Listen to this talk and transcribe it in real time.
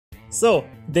So,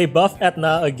 they buff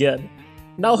Ethna again.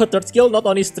 Now her third skill not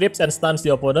only strips and stuns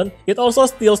the opponent, it also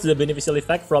steals the beneficial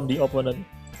effect from the opponent.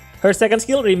 Her second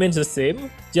skill remains the same,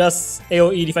 just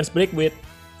AoE defense break with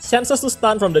chances to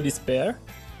stun from the despair.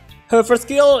 Her first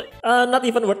skill, not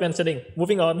even worth mentioning.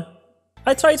 Moving on.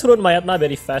 I try to run my Ethna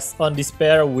very fast on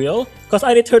despair will, cause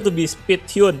I need her to be speed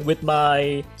tuned with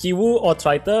my Kiwu or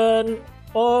Triton,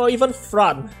 or even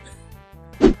Fran.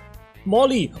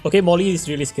 Molly. Okay, Molly is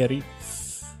really scary.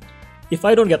 If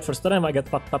I don't get first turn, I might get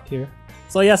fucked up here.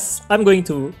 So yes, I'm going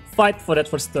to fight for that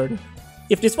first turn.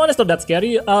 If this one is not that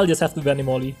scary, I'll just have to ban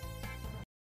Molly.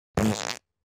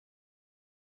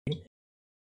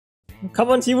 Come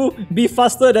on, Chiwu, be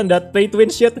faster than that pay to win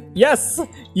shit. Yes,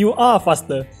 you are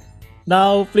faster.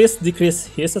 Now, please decrease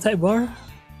his attack bar.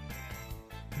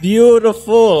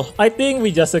 Beautiful. I think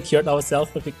we just secured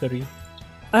ourselves a victory.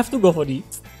 I have to go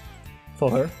for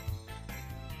her.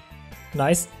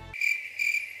 Nice.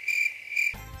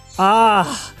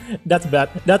 Ah, that's bad.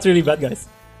 That's really bad, guys.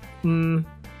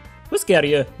 Who's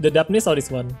scarier, the Dapness or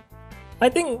this one? I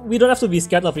think we don't have to be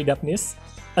scared of the Dapness.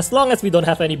 As long as we don't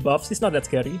have any buffs, it's not that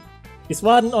scary. This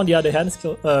one, on the other hand, is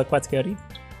quite scary.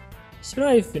 Should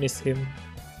I finish him?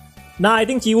 Nah, I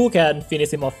think Chiwu can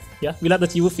finish him off. Yeah, we let the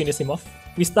Chiwu finish him off.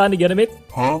 We stun the Ganymede.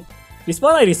 Huh? This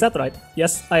one I reset, right?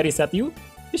 Yes, I reset you.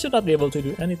 You should not be able to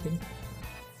do anything.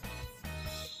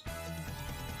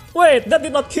 Wait, that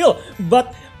did not kill!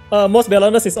 But most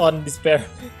balance is on despair.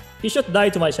 He should die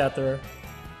to my shatter.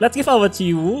 Let's give our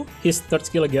Chiwu his third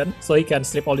skill again, so he can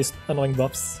strip all these annoying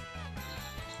buffs.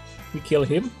 We kill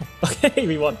him. Okay,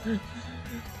 we won.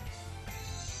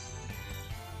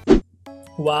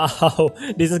 Wow,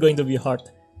 this is going to be hard.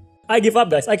 I give up,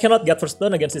 guys. I cannot get first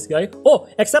turn against this guy. Oh,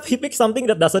 except he picked something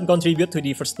that doesn't contribute to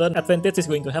the first turn advantage he's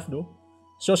going to have though.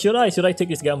 So should I take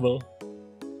this gamble?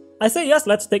 I say yes,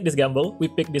 let's take this gamble. We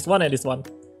pick this one and this one.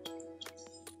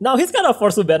 Now he's kind of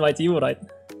forced to ban my Chiwu, right?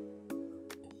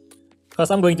 Because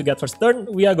I'm going to get first turn,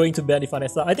 we are going to ban the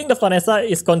Vanessa. I think the Vanessa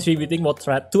is contributing more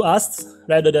threat to us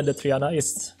rather than the Triana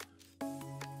is.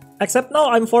 Except now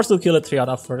I'm forced to kill the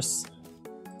Triana first.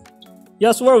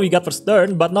 Yeah, sure, we got first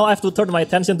turn, but now I have to turn my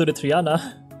attention to the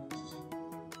Triana.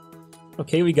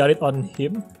 Okay, we got it on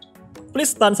him. Please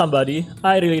stun somebody.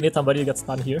 I really need somebody to get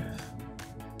stunned here.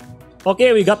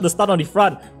 Okay, we got the stun on the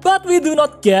front, but we do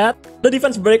not get the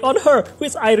defense break on her,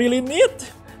 which I really need.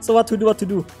 So what to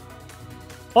do?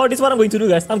 Oh, this is what I'm going to do,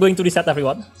 guys. I'm going to reset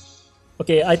everyone.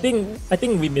 Okay, I think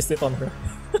we missed it on her.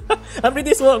 I'm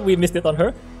pretty sure we missed it on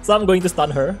her, so I'm going to stun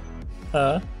her.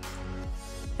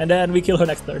 And then we kill her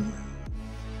next turn.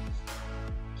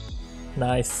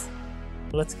 Nice.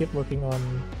 Let's keep working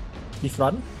on the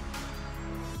front.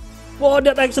 Whoa,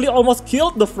 that actually almost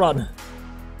killed the front.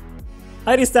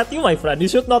 I reset you, my friend. You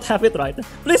should not have it, right?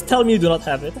 Please tell me you do not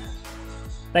have it.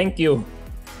 Thank you.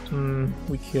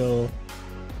 We kill.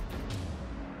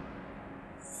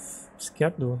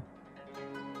 Scared though.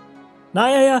 Nah,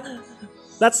 yeah.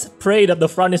 Let's pray that the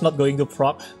front is not going to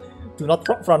proc. Do not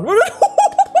proc front.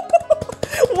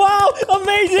 Wow,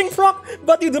 amazing proc!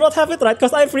 But you do not have it, right?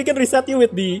 Because I freaking reset you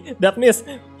with the Dapness.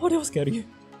 Oh, that was scary.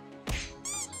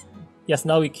 Yes,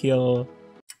 now we kill.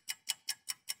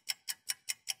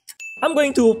 I'm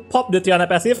going to pop the Triana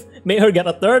passive, make her get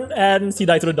a turn, and she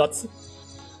die through dots.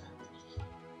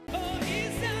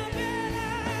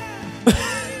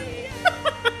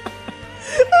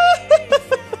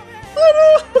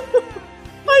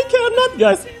 I cannot,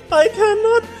 guys. I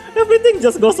cannot. Everything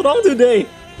just goes wrong today.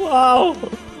 Wow.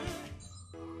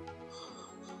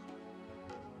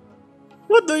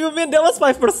 What do you mean? That was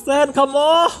 5%. Come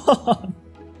on.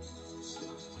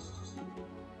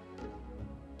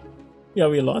 Yeah,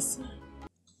 we lost.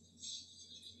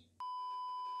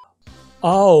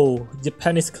 Oh,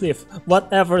 Japanese cliff.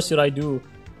 Whatever should I do?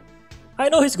 I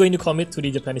know he's going to commit to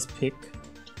the Japanese pick.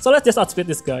 So let's just outspeed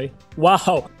this guy.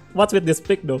 Wow, what's with this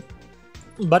pick though?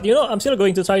 But you know, I'm still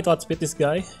going to try to outspeed this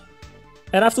guy.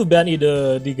 And I have to ban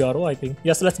either the Garo, I think.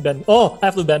 Yes, let's ban. Oh, I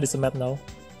have to ban this map now.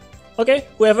 Okay,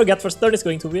 whoever gets first turn is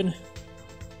going to win.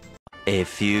 A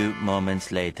few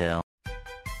moments later.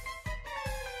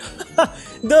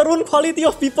 The rune quality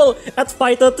of people at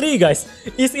Fighter 3, guys,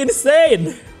 is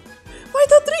insane!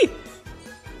 Fighter 3!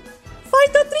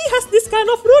 Fighter 3 has this kind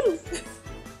of rune!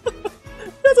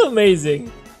 That's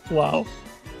amazing. Wow.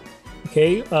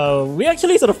 Okay, we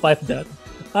actually survived that.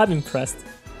 I'm impressed.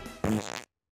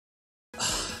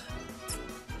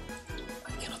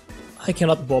 I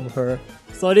cannot bomb her.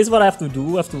 So this is what I have to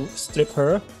do. I have to strip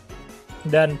her,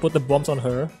 then put the bombs on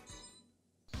her.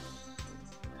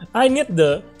 I need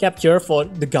the capture for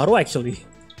the Garo actually.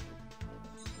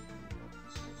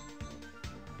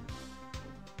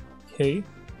 Okay,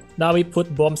 Now we put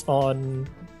bombs on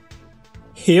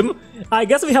him. I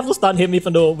guess we have to stun him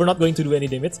even though we're not going to do any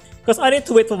damage. Because I need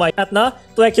to wait for my Ethna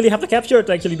to actually have the capture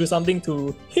to actually do something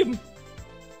to him.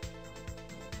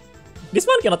 This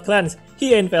one cannot cleanse.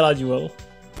 He ain't Vela Jewel.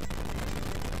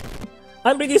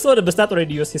 I'm pretty sure the Bestat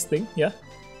already used his thing, yeah?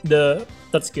 The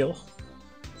third skill.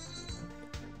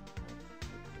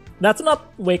 Let's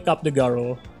not wake up the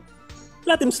Garo.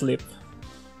 Let him sleep.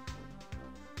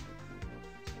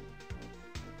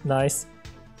 Nice.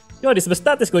 Yo, this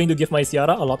Bestat is going to give my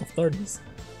Ciara a lot of turns.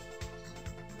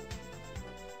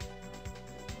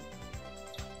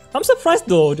 I'm surprised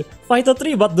though, Fighter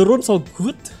 3 but the rune so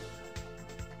good.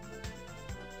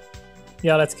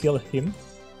 Yeah, let's kill him.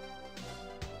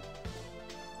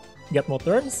 Get more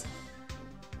turns.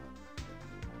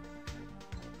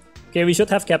 Okay, we should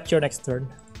have capture next turn.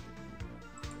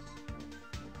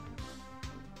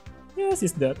 Yes,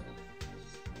 he's dead.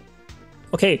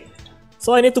 Okay,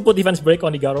 so I need to put defense break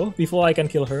on the Garo before I can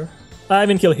kill her. I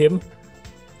mean kill him.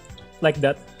 Like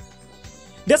that.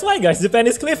 That's why guys,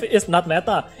 Japanese Cliff is not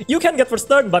meta. You can get first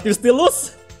turn but you still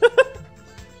lose.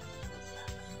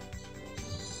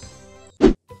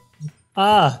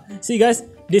 See guys,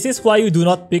 this is why you do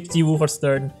not pick Chiwu first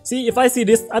turn. See, if I see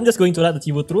this, I'm just going to let the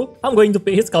Chiwu through. I'm going to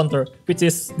pick his counter, which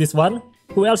is this one.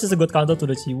 Who else is a good counter to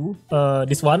the Chiwu?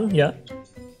 This one, yeah.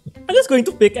 I'm just going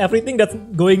to pick everything that's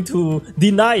going to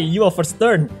deny you a first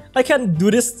turn. I can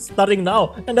do this starting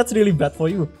now, and that's really bad for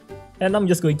you. And I'm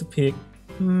just going to pick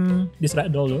this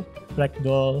Ragdoll though.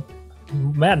 Ragdoll.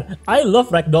 Man, I love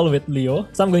Ragdoll with Leo,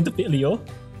 so I'm going to pick Leo.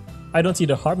 I don't see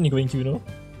the harm in going to, you know.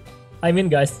 I mean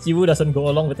guys, Chiwu doesn't go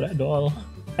along with Ragdoll.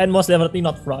 And most definitely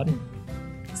not Fran.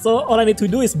 So all I need to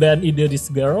do is ban either this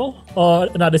girl or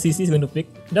another CC is going to pick.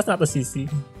 That's not a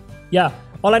CC. Yeah,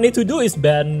 all I need to do is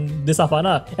ban the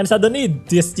Savannah. And suddenly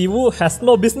this Chiwu has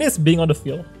no business being on the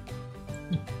field.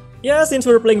 Yeah, since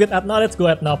we're playing with Ethna, let's go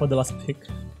Ethna for the last pick.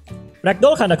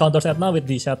 Ragdoll kinda counters Ethna with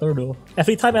the Shatter though.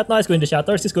 Every time Ethna is going to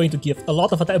Shatter, she's going to give a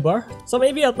lot of attack bar. So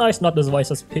maybe Ethna is not the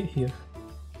wisest pick here.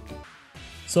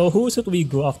 So who should we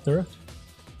go after?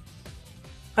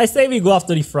 I say we go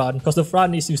after the Fran, because the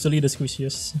Fran is usually the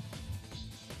squishiest.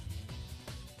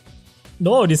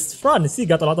 No, this Fran, he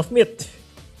got a lot of meat.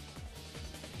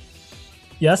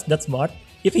 Yes, that's smart.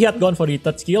 If he had gone for the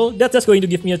third skill, that's just going to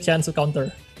give me a chance to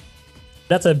counter.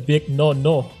 That's a big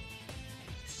no-no.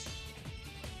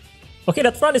 Okay,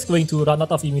 that Fran is going to run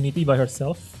out of immunity by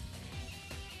herself.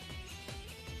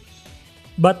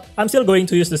 But I'm still going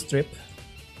to use the strip.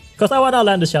 Because I wanna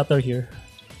land the Shatter here.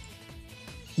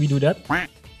 We do that.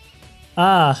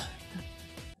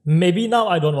 Maybe now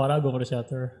I don't wanna go for the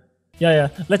Shatter. Yeah,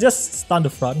 let's just stun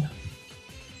the front.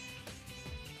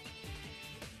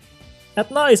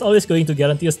 Ethna is always going to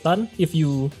guarantee a stun. If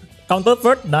you counter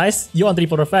first, nice, you on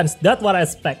triple defense. That's what I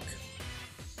expect.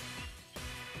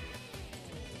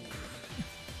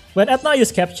 When Ethna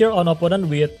use capture on opponent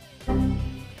with...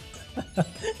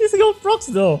 He's got procs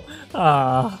though.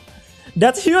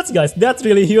 That's huge guys, that's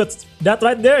really huge. That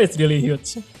right there is really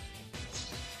huge.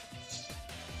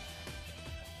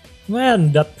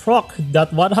 Man, that proc,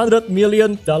 that $100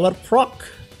 million proc.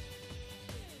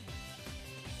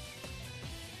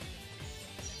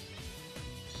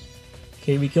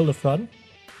 Okay, we kill the front.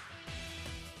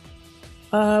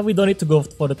 We don't need to go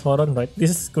for the Thoron, right? This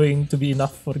is going to be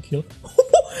enough for the kill.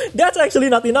 That's actually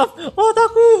not enough! Oh,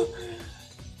 Taku!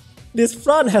 This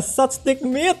front has such thick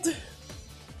meat!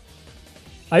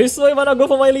 Are you sure you wanna go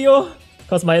for my Leo?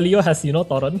 Cause my Leo has, you know,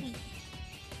 Thoron.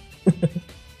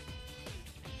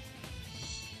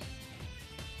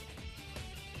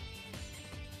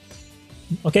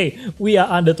 Okay, we are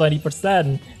under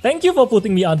 20%. Thank you for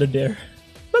putting me under there.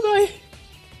 Bye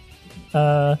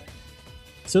bye.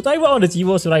 Should I work on the Chiwu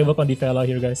or should I work on the Vela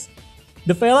here, guys?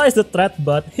 The Vela is the threat,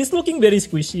 but he's looking very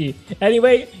squishy.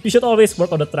 Anyway, you should always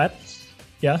work on the threat.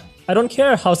 Yeah, I don't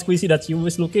care how squishy that Chiwu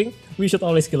is looking, we should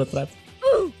always kill a threat.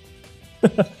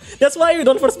 That's why you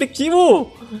don't first pick Chiwu!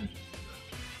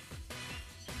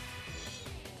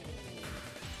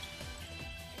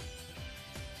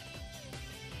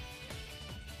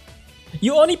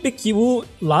 You only pick Chiwu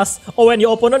last or when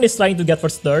your opponent is trying to get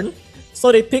first turn.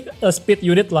 So they pick a speed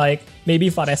unit like maybe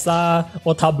Vanessa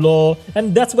or Tableau,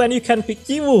 and that's when you can pick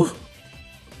Chiwu.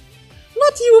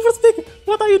 Not Chiwu first pick!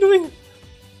 What are you doing?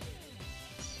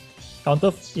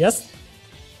 Counter, yes.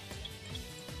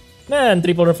 Man,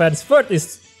 triple revenge first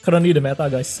is currently the meta,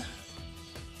 guys.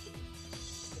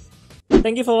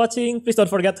 Thank you for watching. Please don't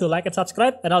forget to like and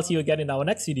subscribe, and I'll see you again in our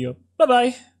next video. Bye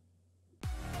bye!